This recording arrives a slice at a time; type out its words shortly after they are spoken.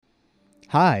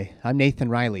Hi, I'm Nathan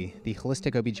Riley, the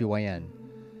holistic OBGYN.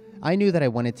 I knew that I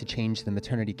wanted to change the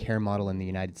maternity care model in the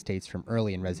United States from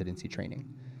early in residency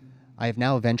training. I have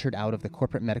now ventured out of the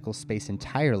corporate medical space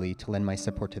entirely to lend my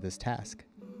support to this task.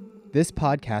 This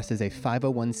podcast is a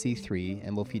 501c3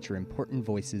 and will feature important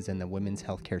voices in the women's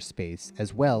healthcare space,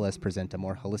 as well as present a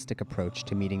more holistic approach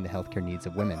to meeting the healthcare needs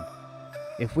of women.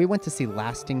 If we want to see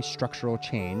lasting structural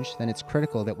change, then it's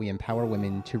critical that we empower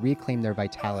women to reclaim their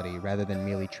vitality rather than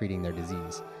merely treating their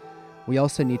disease. We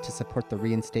also need to support the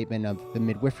reinstatement of the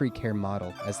midwifery care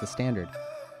model as the standard.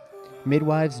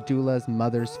 Midwives, doulas,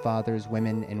 mothers, fathers,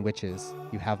 women, and witches,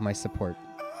 you have my support.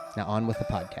 Now on with the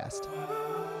podcast.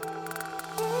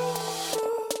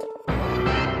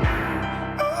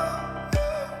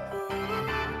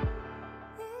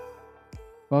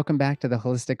 Welcome back to the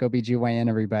Holistic OBGYN,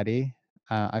 everybody.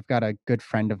 I've got a good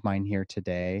friend of mine here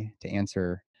today to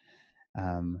answer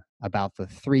about the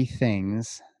 3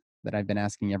 things that I've been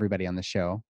asking everybody on the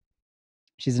show.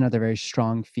 She's another very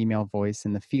strong female voice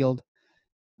in the field.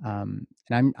 And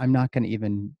I'm not going to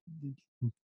even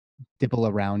dibble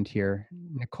around here.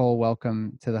 Nicole,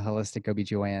 welcome to the Holistic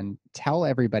OBGYN. Tell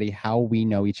everybody how we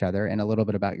know each other and a little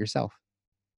bit about yourself.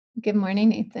 Good morning,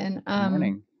 Nathan. Good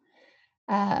morning.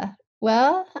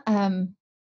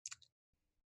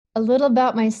 A little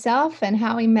about myself and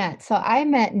how we met. So I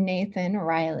met Nathan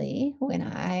Riley when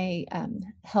I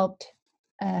helped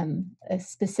a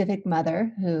specific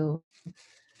mother who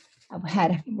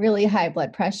had really high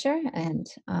blood pressure, and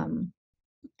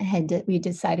we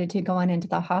decided to go on into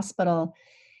the hospital.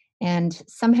 And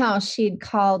somehow she'd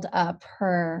called up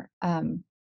her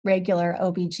regular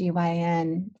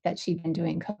OBGYN that she'd been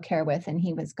doing co-care with, and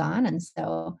he was gone. And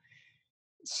so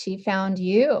she found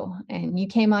you, and you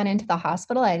came on into the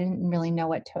hospital. I didn't really know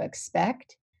what to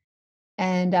expect.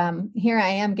 And here I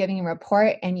am giving a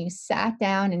report, and you sat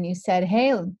down and you said,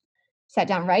 "Hey," sat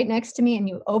down right next to me, and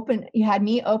you had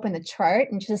me open the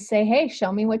chart and just say, "Hey,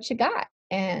 show me what you got."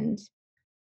 And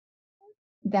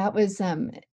that was a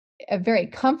very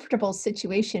comfortable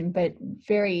situation, but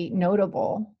very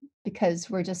notable because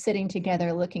we're just sitting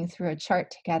together looking through a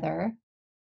chart together.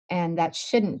 And that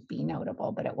shouldn't be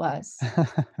notable, but it was.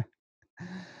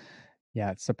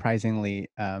 Yeah, it's surprisingly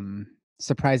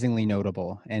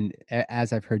notable. And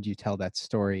as I've heard you tell that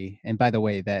story, and by the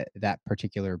way, that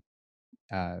particular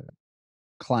uh,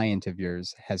 client of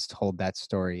yours has told that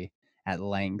story at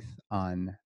length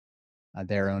on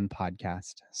their own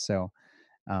podcast. So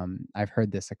I've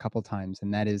heard this a couple times,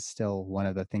 and that is still one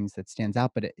of the things that stands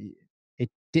out. But it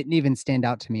didn't even stand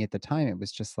out to me at the time. It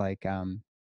was just like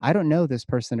I don't know this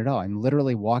person at all. I'm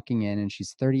literally walking in, and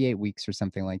she's 38 weeks or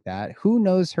something like that. Who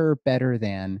knows her better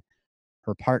than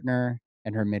her partner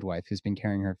and her midwife, who's been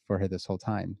caring for her this whole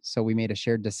time? So we made a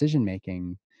shared decision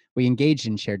making. We engaged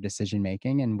in shared decision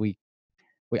making, and we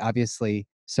obviously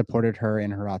supported her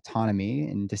in her autonomy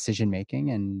and decision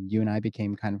making. And you and I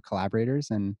became kind of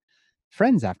collaborators and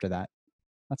friends after that.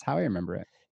 That's how I remember it.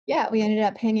 Yeah, we ended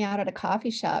up hanging out at a coffee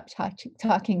shop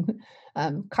talking,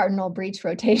 cardinal breach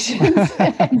rotations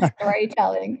and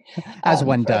storytelling, As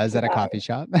one for a does few at a coffee hours.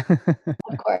 shop.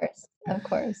 Of course, of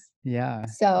course. Yeah,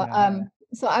 So, yeah.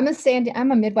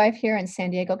 I'm a midwife here in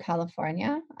San Diego,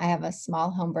 California. I have a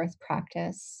small home birth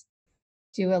practice,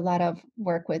 do a lot of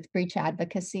work with breech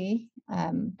advocacy,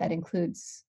 that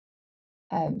includes,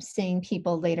 seeing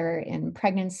people later in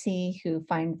pregnancy who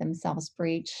find themselves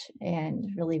breech,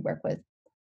 and really work with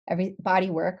every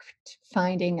body work,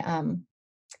 finding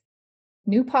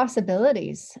new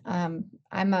possibilities.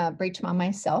 I'm a breech mom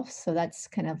myself, so that's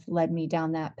kind of led me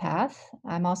down that path.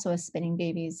 I'm also a Spinning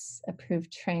Babies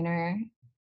approved trainer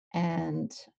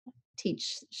and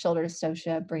teach shoulder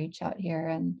dystocia breech out here,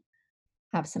 and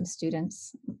have some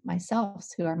students myself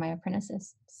who are my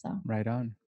apprentices. So Right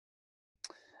on.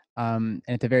 And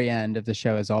at the very end of the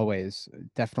show, as always,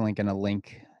 definitely going to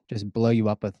just blow you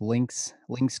up with links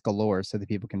galore so that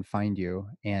people can find you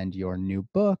and your new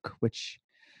book, which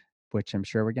I'm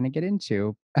sure we're going to get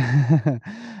into. And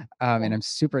I'm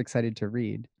super excited to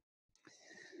read.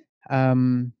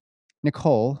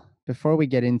 Nicole, before we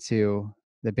get into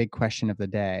the big question of the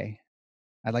day,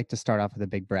 I'd like to start off with a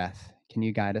big breath. Can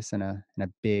you guide us in a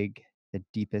big, the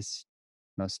deepest,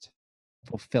 most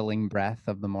fulfilling breath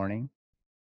of the morning?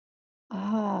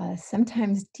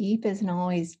 sometimes deep isn't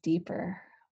always deeper,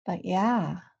 but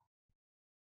yeah,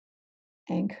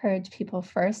 I encourage people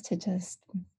first to just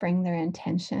bring their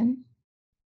intention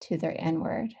to their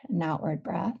inward and outward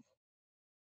breath.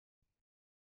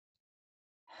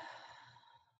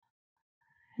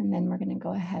 And then we're going to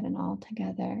go ahead and all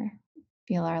together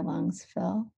feel our lungs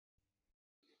fill.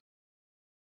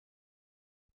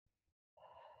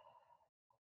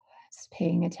 Just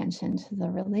paying attention to the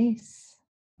release.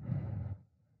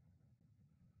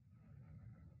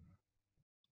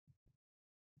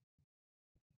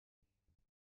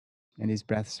 And these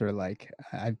breaths are like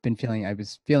I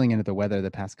was feeling into the weather the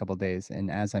past couple days,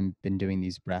 and as I've been doing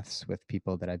these breaths with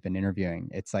people that I've been interviewing,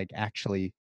 it's like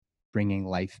actually bringing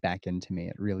life back into me.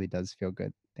 It really does feel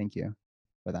good. Thank you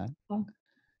for that. Well,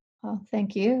 well,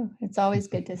 thank you. It's always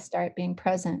good to start being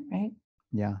present, right?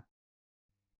 Yeah.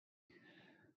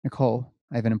 Nicole,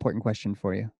 I have an important question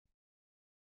for you.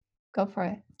 Go for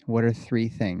it. What are 3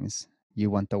 things you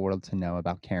want the world to know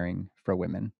about caring for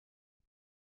women?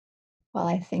 Well,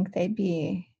 I think they'd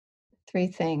be 3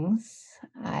 things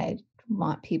I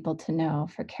want people to know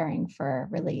for caring for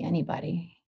really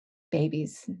anybody: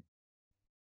 babies,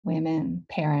 women,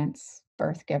 parents,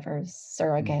 birth givers, Mhm.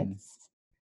 surrogates.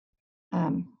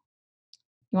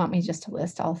 You want me just to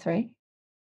list all 3?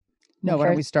 The No, why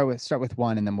don't we first start with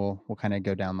 1 and then we'll kinda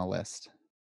go down the list.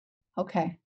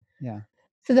 Okay. Yeah.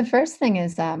 So the first thing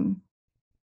is,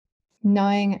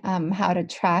 knowing, how to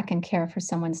track and care for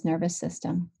someone's nervous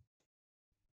system.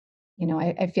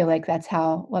 I feel like that's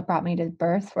how what brought me to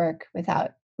birth work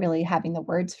without really having the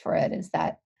words for it is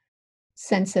that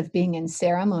sense of being in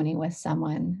ceremony with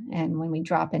someone. And when we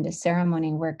drop into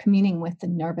ceremony, we're communing with the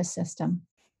nervous system.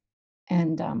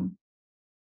 And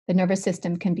the nervous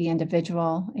system can be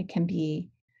individual, it can be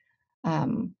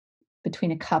um,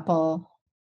 between a couple,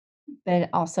 but it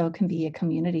also can be a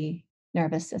community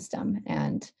nervous system.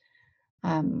 And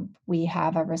we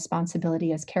have a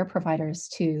responsibility as care providers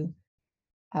to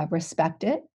respect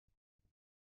it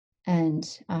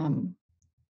and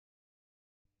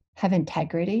have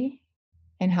integrity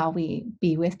in how we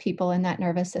be with people in that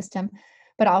nervous system,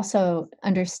 but also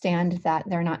understand that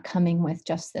they're not coming with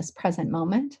just this present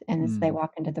moment. And as they Mm,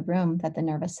 walk into the room, that the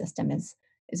nervous system is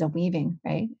a weaving,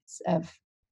 right? It's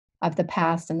of the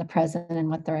past and the present and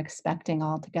what they're expecting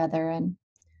all together. And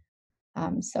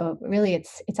so really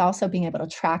it's also being able to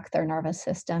track their nervous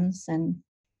systems and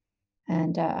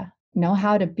know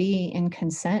how to be in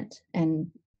consent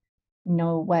and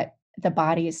know what the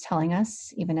body is telling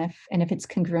us, even if it's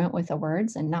congruent with the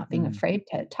words and not being mm, afraid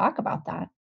to talk about that.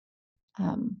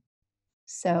 Um,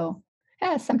 so,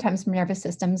 yeah, sometimes nervous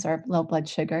systems are low blood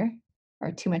sugar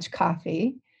or too much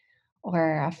coffee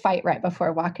or a fight right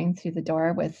before walking through the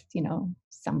door with,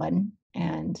 someone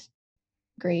and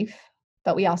grief.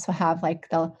 But we also have like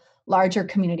the larger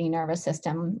community nervous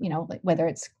system, like whether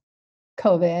it's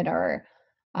COVID or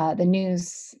the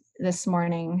news this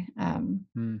morning,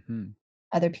 mhm.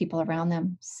 other people around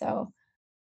them. So,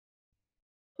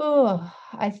 oh,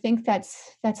 I think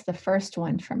that's the first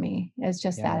one for me, is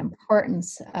just that Yeah,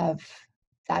 importance of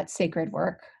that sacred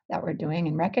work that we're doing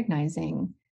and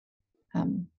recognizing,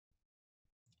 um,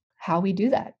 how we do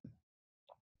that.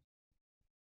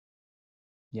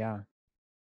 yeah.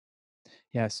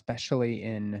 Yeah, especially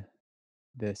in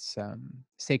this,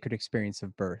 sacred experience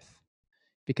of birth,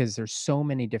 because there's so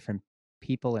many different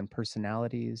people and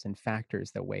personalities and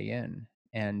factors that weigh in,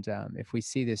 and, if we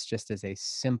see this just as a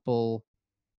simple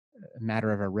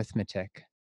matter of arithmetic,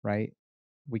 right?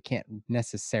 We can't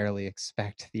necessarily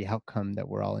expect the outcome that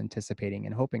we're all anticipating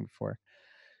and hoping for.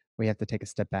 We have to take a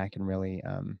step back and really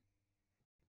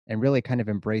kind of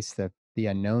embrace the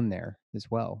unknown there as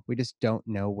well. We just don't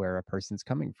know where a person's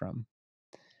coming from.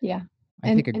 Yeah.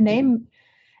 I think a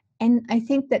And I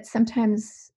think that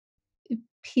sometimes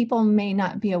people may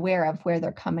not be aware of where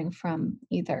they're coming from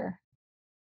either.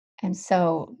 And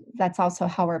so that's also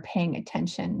how we're paying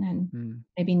attention and mm,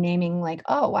 maybe naming like,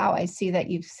 "Oh, wow, I see that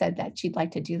you've said that you'd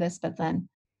like to do this, but then,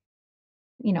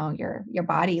 your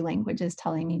body language is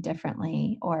telling me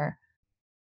differently," or,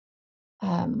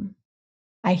 um,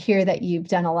 "I hear that you've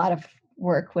done a lot of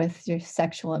work with your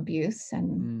sexual abuse,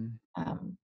 mm,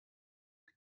 um,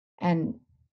 and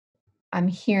I'm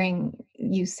hearing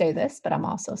you say this, but I'm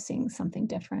also seeing something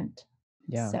different."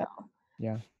 yeah, So,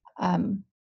 yeah, um,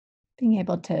 being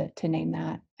able to name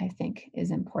that, I think,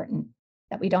 is important,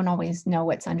 that we don't always know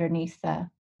what's underneath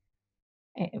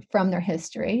from their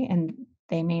history, and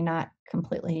they may not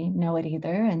completely know it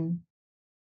either, and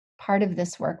part of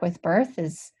this work with birth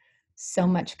is so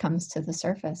much comes to the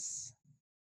surface.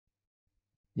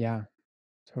 yeah,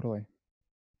 totally.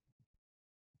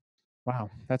 Wow,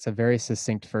 that's a very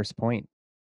succinct first point.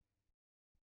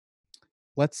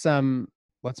 Let's um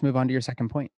let's move on to your second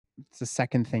point. It's the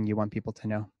second thing you want people to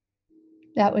know.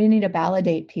 That we need to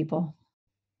validate people.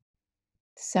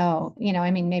 So,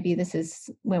 I mean, maybe this is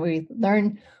when we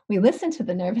listen to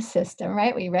the nervous system,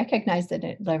 right? We recognize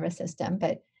the nervous system,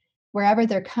 but wherever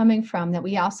they're coming from, that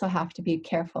we also have to be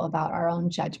careful about our own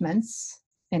judgments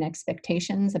and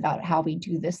expectations about how we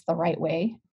do this the right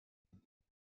way.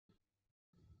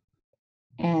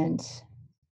 And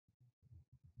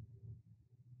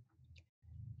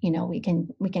we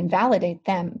can validate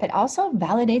them, but also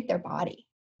validate their body.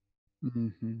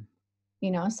 Mhm.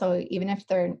 So even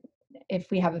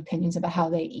if we have opinions about how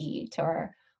they eat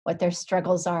or what their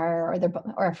struggles are,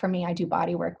 or for me, I do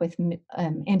body work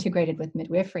integrated with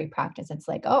midwifery practice. It's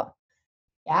like, oh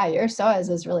yeah, your psoas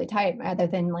is really tight, rather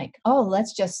than like, oh,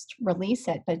 let's just release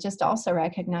it, but just also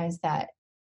recognize that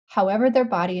however their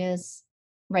body is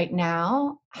right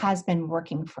now has been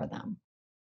working for them.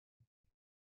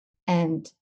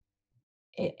 And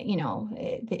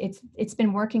it's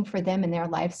been working for them in their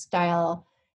lifestyle.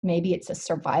 Maybe it's a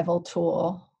survival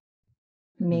tool.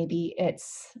 Mhm. Maybe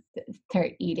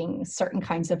they're eating certain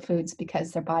kinds of foods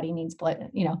because their body needs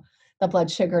the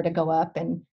blood sugar to go up,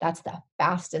 and that's the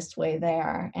fastest way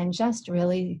there. And just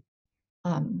really,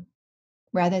 um,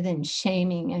 rather than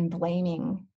shaming and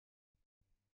blaming,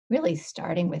 really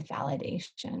starting with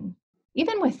validation.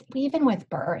 Even with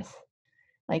birth,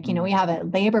 like, we Mm. have a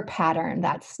labor pattern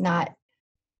that's not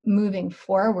moving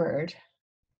forward,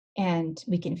 and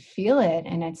we can feel it,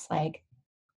 and it's like,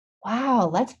 wow,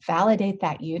 let's validate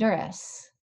that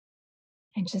uterus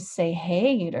and just say,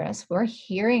 hey, uterus, we're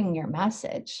hearing your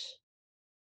message.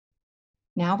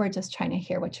 Now we're just trying to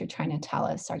hear what you're trying to tell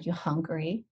us. Are you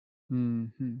hungry?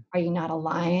 Mhm. Are you not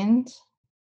aligned?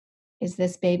 Is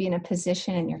this baby in a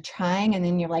position and you're trying, and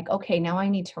then you're like, okay, now I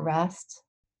need to rest?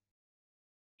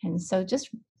 And so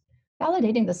just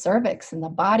validating the cervix and the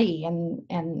body,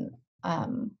 and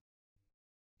um,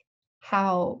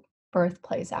 how birth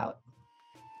plays out.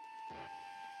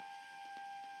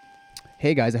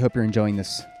 Hey guys, I hope you're enjoying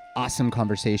this awesome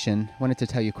conversation. Wanted to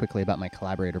tell you quickly about my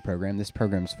collaborator program. This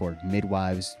program's for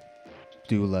midwives,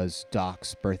 doulas,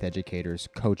 docs, birth educators,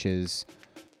 coaches,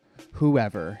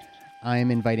 whoever. I am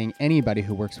inviting anybody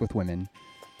who works with women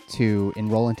to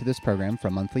enroll into this program for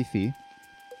a monthly fee.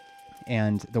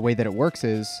 And the way that it works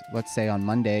is, let's say on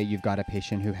Monday, you've got a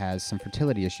patient who has some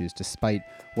fertility issues despite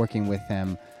working with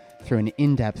them through an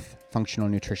in depth functional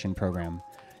nutrition program.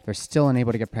 They're still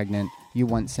unable to get pregnant. You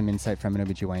want some insight from an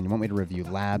OBGYN. You want me to review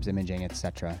labs, imaging,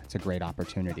 etc. It's a great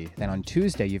opportunity. Then on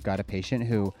Tuesday, you've got a patient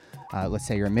who, let's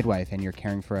say you're a midwife and you're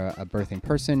caring for a birthing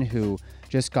person who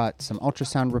just got some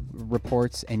ultrasound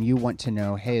reports, and you want to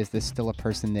know, hey, is this still a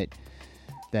person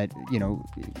that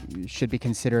should be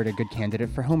considered a good candidate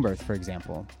for home birth, for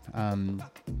example.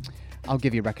 I'll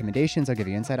give you recommendations. I'll give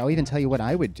you insight. I'll even tell you what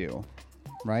I would do,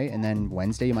 right? And then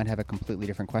Wednesday, you might have a completely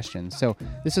different question. So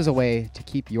this is a way to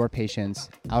keep your patients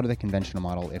out of the conventional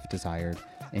model if desired,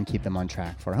 and keep them on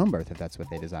track for home birth if that's what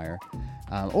they desire.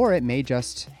 Or it may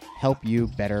just help you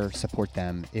better support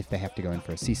them if they have to go in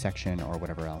for a C-section or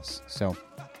whatever else. So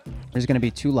there's going to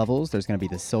be two levels. There's going to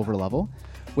be the silver level,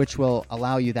 which will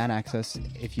allow you that access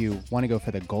if you want to go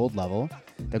for the gold level.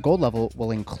 The gold level will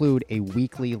include a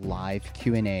weekly live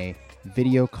Q&A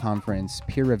video conference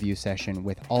peer review session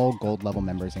with all gold level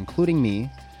members, including me.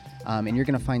 And you're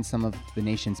going to find some of the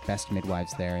nation's best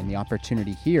midwives there. And the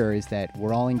opportunity here is that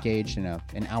we're all engaged in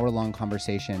an hour-long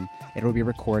conversation. It'll be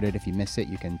recorded. If you miss it,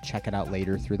 you can check it out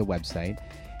later through the website.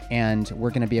 And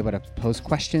we're going to be able to pose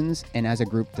questions and as a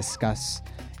group discuss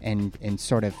and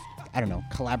sort of,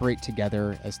 collaborate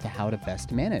together as to how to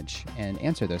best manage and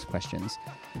answer those questions.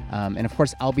 And of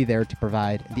course, I'll be there to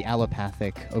provide the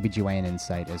allopathic OBGYN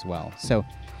insight as well. So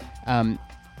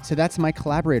that's my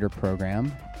collaborator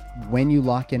program. When you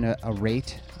lock in a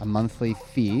rate, a monthly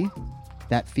fee,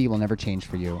 that fee will never change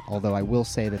for you. Although I will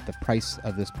say that the price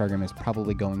of this program is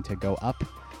probably going to go up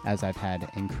as I've had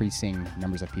increasing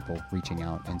numbers of people reaching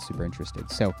out and super interested.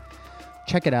 So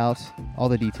check it out. All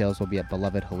the details will be at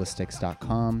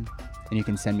belovedholistics.com. And you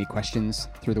can send me questions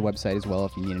through the website as well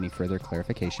if you need any further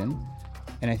clarification.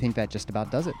 And I think that just about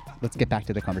does it. Let's get back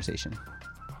to the conversation.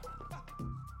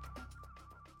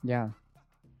 Yeah.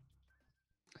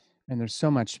 And there's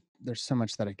so much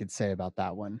that I could say about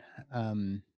that one. But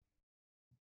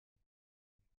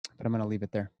I'm going to leave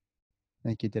it there. I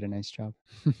think you did a nice job.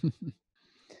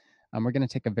 We're going to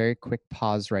take a very quick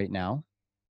pause right now.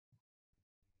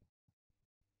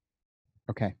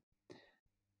 Okay.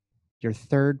 Your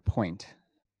third point.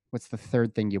 What's the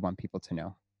third thing you want people to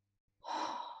know?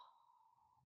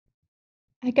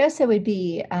 I guess it would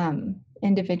be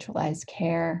individualized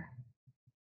care.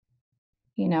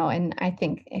 And I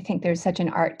think there's such an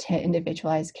art to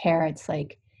individualized care. It's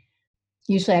like,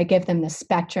 usually I give them the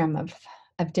spectrum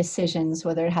of decisions,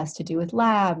 whether it has to do with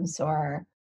labs or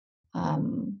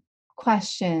um,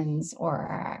 questions,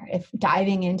 or if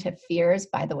diving into fears.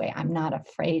 By the way, I'm not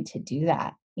afraid to do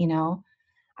that.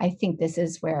 I think this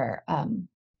is where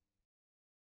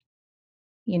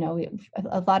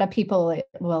a lot of people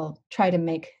will try to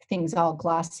make things all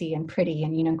glossy and pretty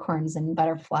and unicorns and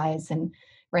butterflies and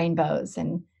rainbows,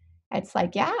 and it's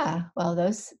like, yeah, well,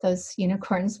 those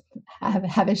unicorns have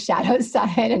a shadow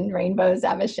side and rainbows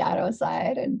have a shadow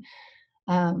side, and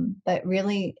but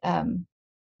really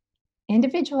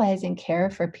individualizing care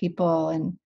for people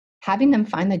and having them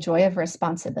find the joy of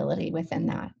responsibility within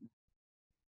that.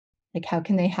 Like, how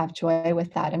can they have joy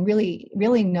with that and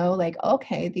really know, like,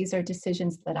 okay, these are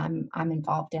decisions that I'm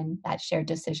involved in, that shared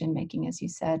decision making, as you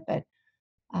said, but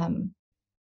um, Mm,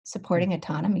 supporting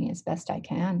autonomy as best I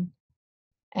can,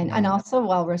 and yeah. also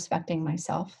while respecting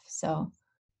myself. So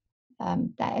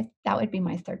that would be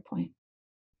my third point.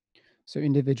 So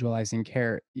individualizing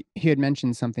care, you had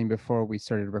mentioned something before we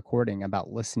started recording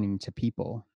about listening to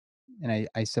people. And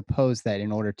I suppose that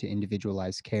in order to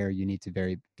individualize care, you need to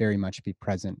very, very much be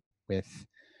present with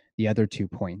the other 2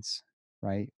 points,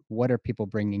 right? What are people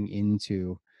bringing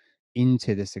into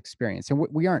this experience? And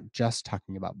we aren't just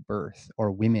talking about birth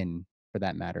or women for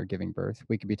that matter giving birth.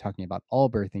 We could be talking about all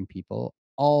birthing people,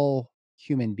 all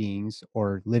human beings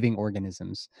or living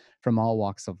organisms from all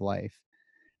walks of life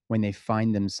when they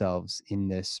find themselves in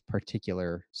this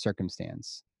particular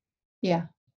circumstance. Yeah,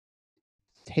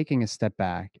 Taking a step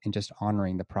back and just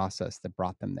honoring the process that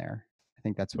brought them there. I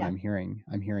think that's what yeah, I'm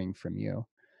hearing from you.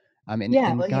 And yeah.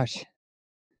 and Well, gosh,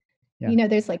 yeah.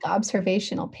 there's like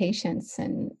observational patience,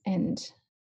 and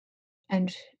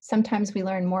sometimes we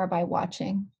learn more by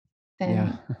watching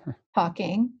Yeah. than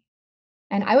talking.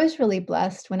 And I was really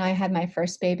blessed when I had my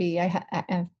first baby. I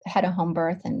had a home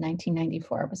birth in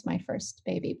 1994 was my first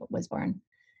baby was born.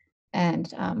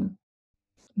 And,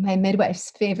 my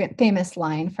midwife's favorite famous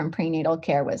line from prenatal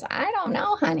care was, "I don't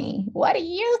know, honey. What do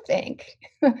you think?"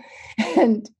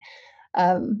 And,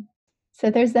 um,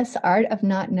 so there's this art of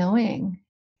not knowing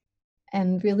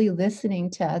and really listening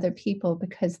to other people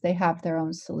because they have their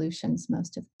own solutions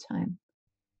most of the time.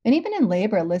 And even in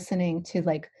labor, listening to,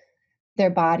 like, their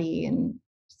body, and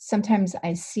sometimes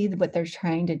I see what they're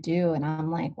trying to do, and I'm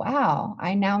like, "Wow,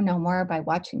 I now know more by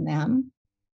watching them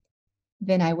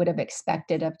than I would have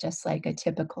expected of just, like, a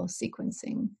typical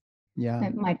sequencing." Yeah.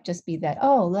 It might just be that,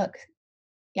 "Oh, look,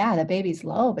 yeah, the baby's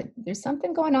low, but there's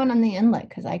something going on the inlet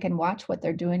because I can watch what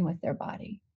they're doing with their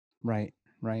body." Right.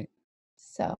 Right.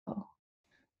 So,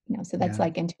 so that's Yeah.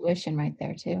 like intuition right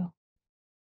there too.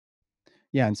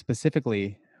 Yeah, and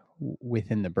specifically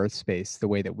within the birth space, the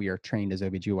way that we are trained as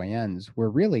OBGYNs, we're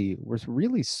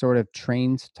really sort of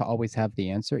trained to always have the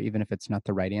answer, even if it's not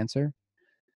the right answer.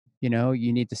 You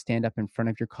need to stand up in front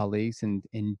of your colleagues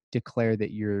and declare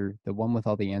that you're the one with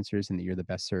all the answers and that you're the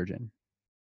best surgeon.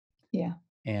 Yeah.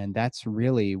 And that's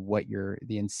really what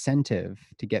the incentive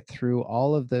to get through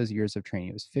all of those years of training.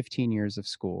 It was 15 years of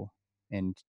school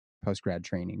and post grad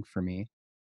training for me.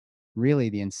 Really,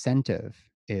 the incentive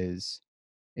is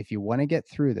if you want to get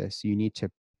through this, you need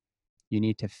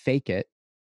to fake it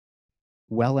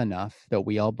well enough that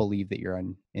we all believe that you're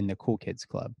in the cool kids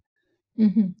club.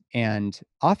 Mhm. And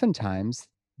oftentimes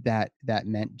that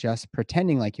meant just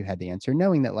pretending like you had the answer,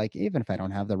 knowing that like even if I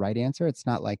don't have the right answer, it's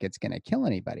not like it's going to kill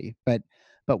anybody. But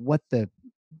what the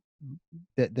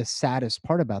saddest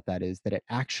part about that is that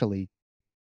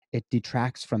it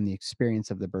detracts from the experience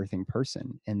of the birthing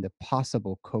person and the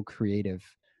possible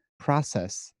co-creative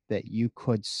process that you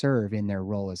could serve in their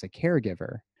role as a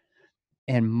caregiver.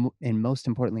 And most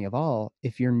importantly of all,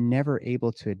 if you're never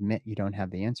able to admit you don't have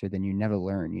the answer, then you never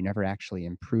learn. You never actually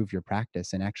improve your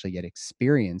practice and actually get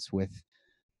experience with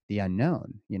the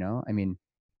unknown. I mean,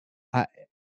 I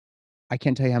I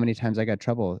can't tell you how many times I got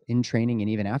trouble in training and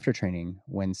even after training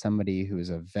when somebody who is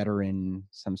a veteran,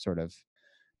 some sort of,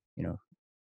 you know,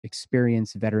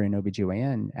 experienced veteran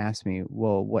OBGYN asked me,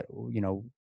 "Well, what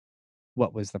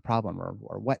was the problem or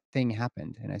what thing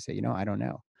happened?" And I say, "I don't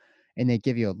know." And they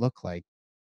give you a look like,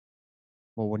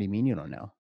 "Well, what do you mean you don't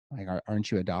know? Like,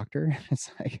 aren't you a doctor?"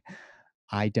 It's like,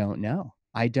 I don't know.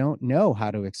 I don't know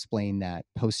how to explain that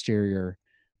posterior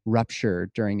rupture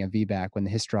during a VBAC when the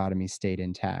hysterotomy stayed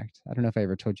intact. I don't know if I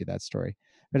ever told you that story,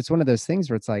 but it's one of those things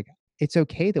where it's like, it's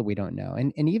okay that we don't know.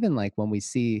 And even like when we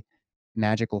see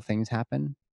magical things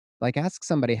happen, like ask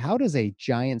somebody, how does a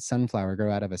giant sunflower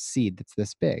grow out of a seed that's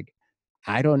this big?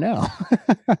 I don't know.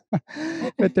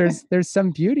 But there's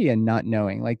some beauty in not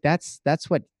knowing. Like that's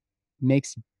what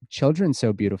makes children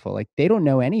so beautiful. Like they don't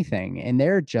know anything and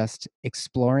they're just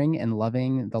exploring and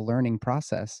loving the learning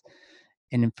process.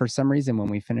 And for some reason, when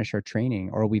we finish our training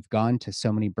or we've gone to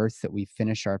so many births that we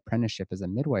finish our apprenticeship as a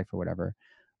midwife or whatever,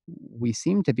 we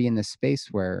seem to be in this space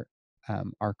where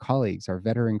our colleagues, our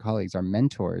veteran colleagues, our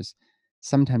mentors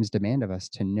sometimes demand of us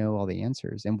to know all the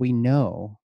answers. And we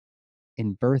know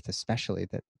in birth especially,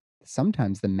 that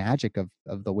sometimes the magic of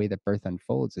the way that birth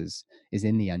unfolds is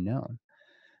in the unknown.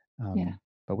 Yeah,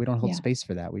 But we don't hold yeah, space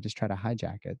for that. We just try to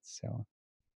hijack it. So,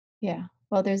 yeah.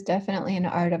 Well, there's definitely an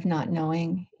art of not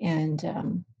knowing and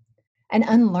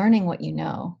unlearning what you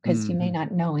know, because you may mhm,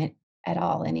 not know it at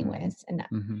all mhm, anyways,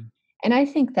 mhm, and I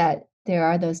think that there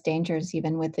are those dangers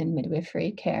even within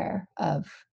midwifery care of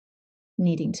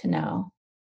needing to know,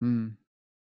 mm,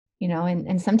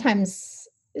 and sometimes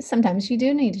you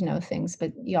do need to know things,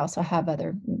 but you also have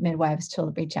other midwives to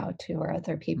reach out to or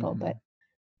other people, but, mhm.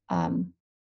 um,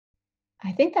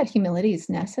 I think that humility is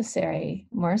necessary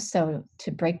more so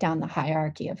to break down the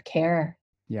hierarchy of care.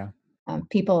 Yeah,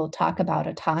 People talk about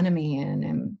autonomy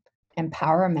and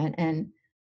empowerment, and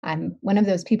I'm one of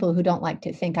those people who don't like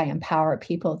to think I empower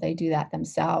people. They do that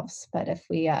themselves. But if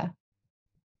we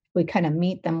kind of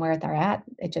meet them where they're at,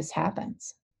 it just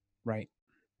happens. right,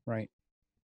 right.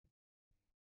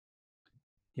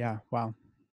 Yeah, wow.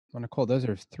 Well, Nicole, those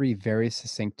are 3 very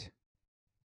succinct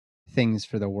things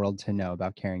for the world to know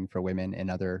about caring for women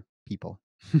and other people.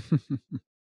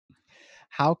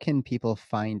 How can people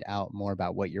find out more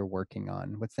about what you're working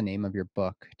on? What's the name of your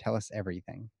book? Tell us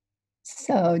everything.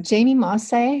 So Jamie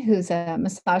Mosse, who's a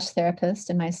massage therapist,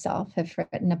 and myself have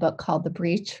written a book called The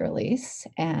Breech Release,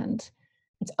 and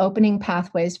it's opening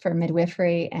pathways for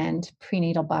midwifery and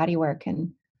prenatal bodywork.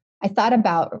 And I thought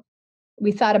about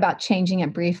we thought about changing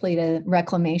it briefly to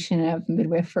reclamation of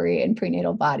midwifery and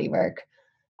prenatal bodywork,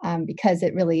 because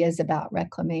it really is about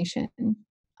reclamation.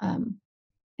 Um,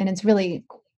 and it's really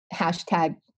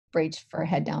hashtag breach for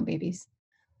head down babies.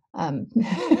 Um,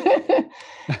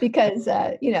 because,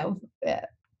 uh,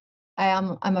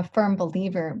 I'm a firm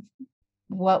believer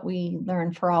what we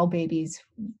learn for all babies,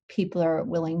 people are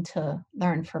willing to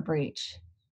learn for breech.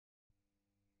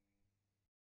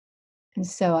 And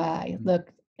so Mm,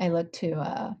 I look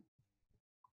to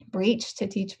breech to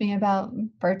teach me about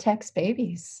vertex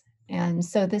babies. And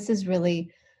so this is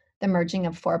really the merging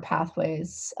of four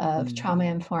pathways of mm, trauma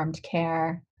informed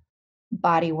care,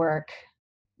 body work,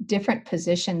 different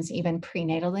positions, even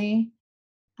prenatally,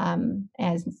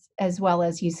 as well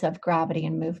as use of gravity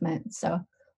and movement. So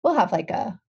we'll have like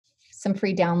a some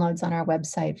free downloads on our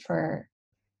website for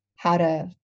how to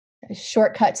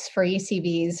shortcuts for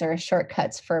ECVs or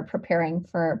shortcuts for preparing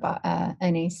for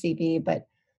an ACV. But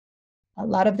a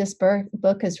lot of this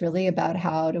book is really about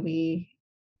how do we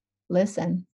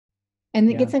listen. And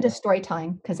it yeah, gets into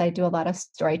storytelling because I do a lot of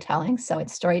storytelling. So it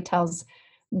story tells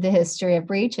the history of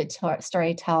breach.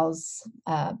 Story tells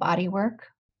body work.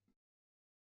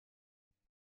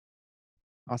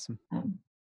 awesome. Um,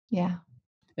 yeah,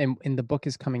 And the book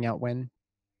is coming out when?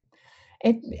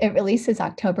 it releases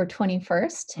October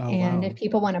 21st, Oh, and if wow.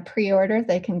 people want to pre-order,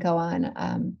 they can go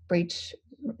on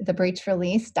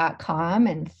thebreachrelease.com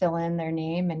and fill in their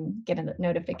name and get a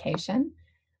notification.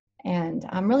 And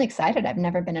I'm really excited. I've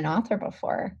never been an author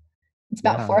before. It's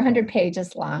about Yeah. 400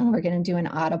 pages long. We're going to do an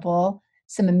audible,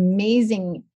 some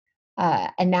amazing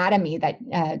anatomy that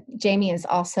Jamie is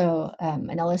also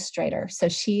an illustrator. So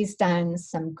she's done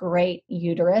some great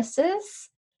uteruses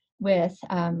with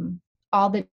all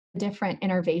the different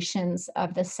innervations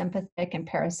of the sympathetic and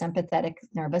parasympathetic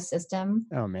nervous system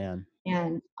Oh, man.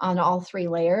 and on all three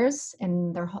layers.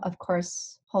 And they're, of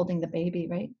course, holding the baby,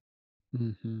 right?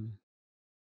 Mhm.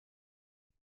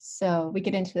 So we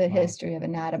get into the Wow. history of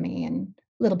anatomy and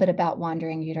a little bit about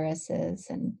wandering uteruses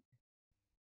and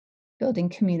building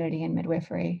community and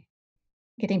midwifery,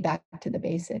 getting back to the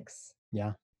basics.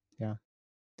 Yeah. Yeah.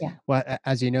 Yeah. Well,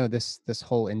 as you know, this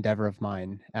whole endeavor of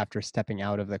mine after stepping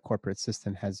out of the corporate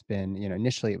system has been,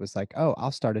 initially it was like, oh,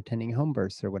 I'll start attending home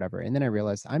births or whatever. And then I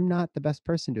realized I'm not the best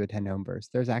person to attend home births.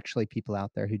 There's actually people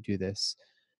out there who do this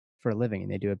for a living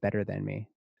and they do it better than me.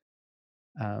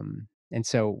 And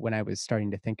so when I was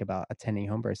starting to think about attending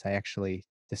home births, I actually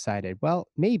decided, well,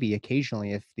 maybe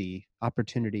occasionally if the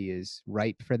opportunity is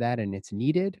ripe for that and it's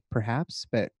needed, perhaps,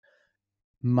 but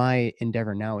my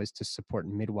endeavor now is to support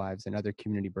midwives and other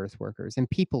community birth workers and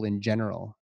people in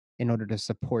general in order to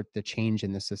support the change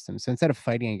in the system. So instead of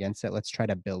fighting against it, let's try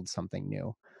to build something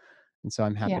new. And so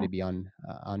I'm happy Yeah. to be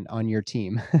on your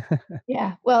team.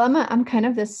 Yeah. Well, I'm kind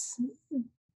of this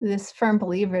firm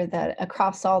believer that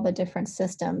across all the different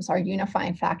systems, our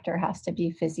unifying factor has to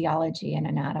be physiology and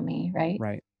anatomy, right?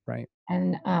 Right, right.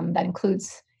 And that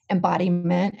includes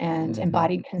embodiment and Hmm.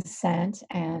 embodied consent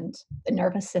and the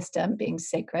nervous system being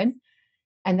sacred.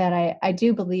 And that I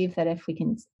do believe that if we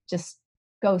can just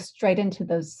go straight into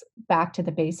those back to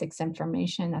the basics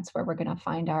information, that's where we're going to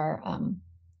find our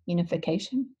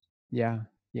unification. Yeah,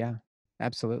 yeah,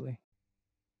 absolutely.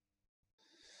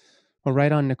 Well,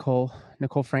 right on, Nicole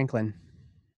Franklin.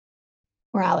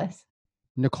 Morales.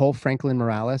 Nicole Franklin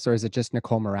Morales, or is it just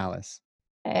Nicole Morales?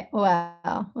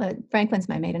 Franklin's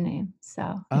my maiden name,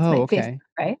 so it's Oh, my fifth, okay.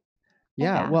 right?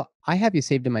 Yeah, Yeah, well, I have you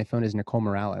saved in my phone as Nicole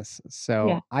Morales, yeah.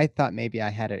 so I thought maybe I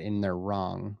had it in there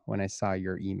wrong when I saw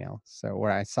your email. So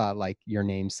or I saw, like, your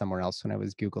name somewhere else when I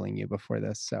was Googling you before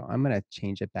this, so I'm gonna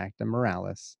change it back to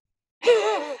Morales.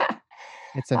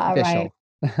 It's All right. official.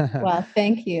 Well,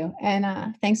 thank you,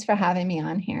 and, thanks for having me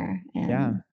on here, Yeah,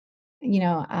 and, you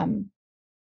know,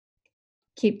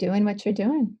 keep doing what you're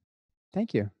doing.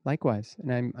 thank you. Likewise,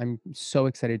 and I'm so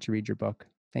excited to read your book.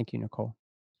 Thank you, Nicole.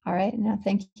 All right, no,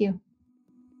 thank you.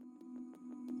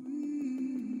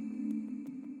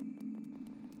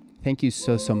 Thank you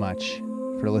so, so much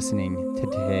for listening to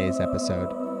today's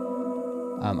episode.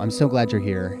 I'm so glad you're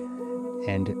here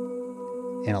and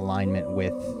in alignment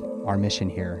with our mission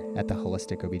here at the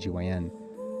Holistic OBGYN.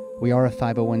 We are a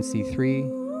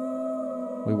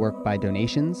 501c3. We work by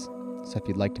donations. So if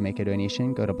you'd like to make a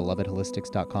donation, go to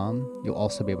belovedholistics.com. You'll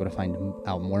also be able to find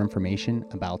out more information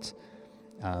about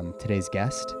today's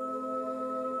guest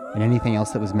and anything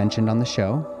else that was mentioned on the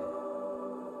show.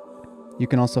 You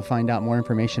can also find out more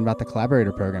information about the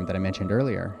collaborator program that I mentioned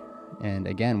earlier. And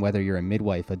again, whether you're a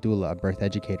midwife, a doula, a birth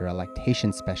educator, a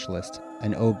lactation specialist,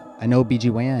 an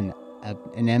OBGYN,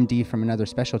 an MD from another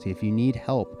specialty, if you need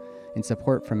help and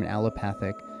support from an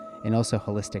allopathic and also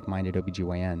holistic minded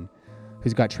OBGYN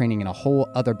who's got training in a whole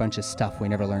other bunch of stuff we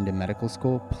never learned in medical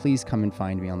school, please come and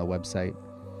find me on the website.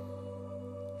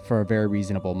 For a very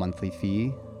reasonable monthly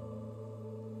fee,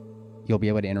 you'll be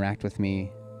able to interact with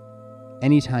me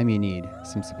anytime you need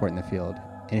some support in the field.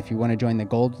 And if you want to join the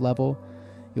gold level,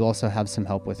 you'll also have some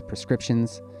help with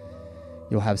prescriptions.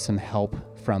 You'll have some help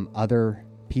from other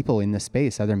people in the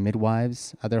space, other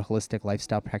midwives, other holistic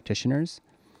lifestyle practitioners,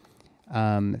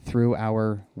 through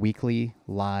our weekly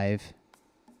live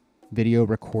video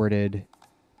recorded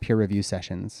peer review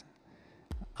sessions.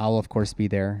 I'll, of course, be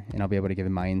there and I'll be able to give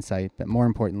my insight. But more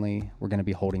importantly, we're going to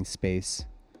be holding space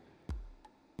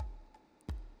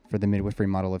for the midwifery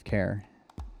model of care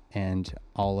and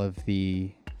all of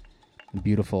the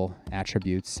beautiful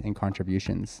attributes and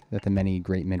contributions that the many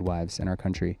great midwives in our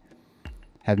country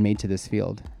have made to this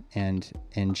field and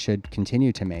should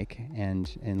continue to make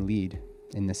and lead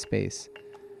in this space.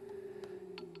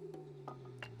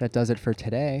 That does it for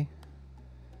today.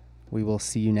 We will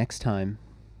see you next time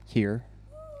here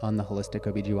on the Holistic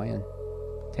OBGYN.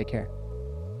 Take care.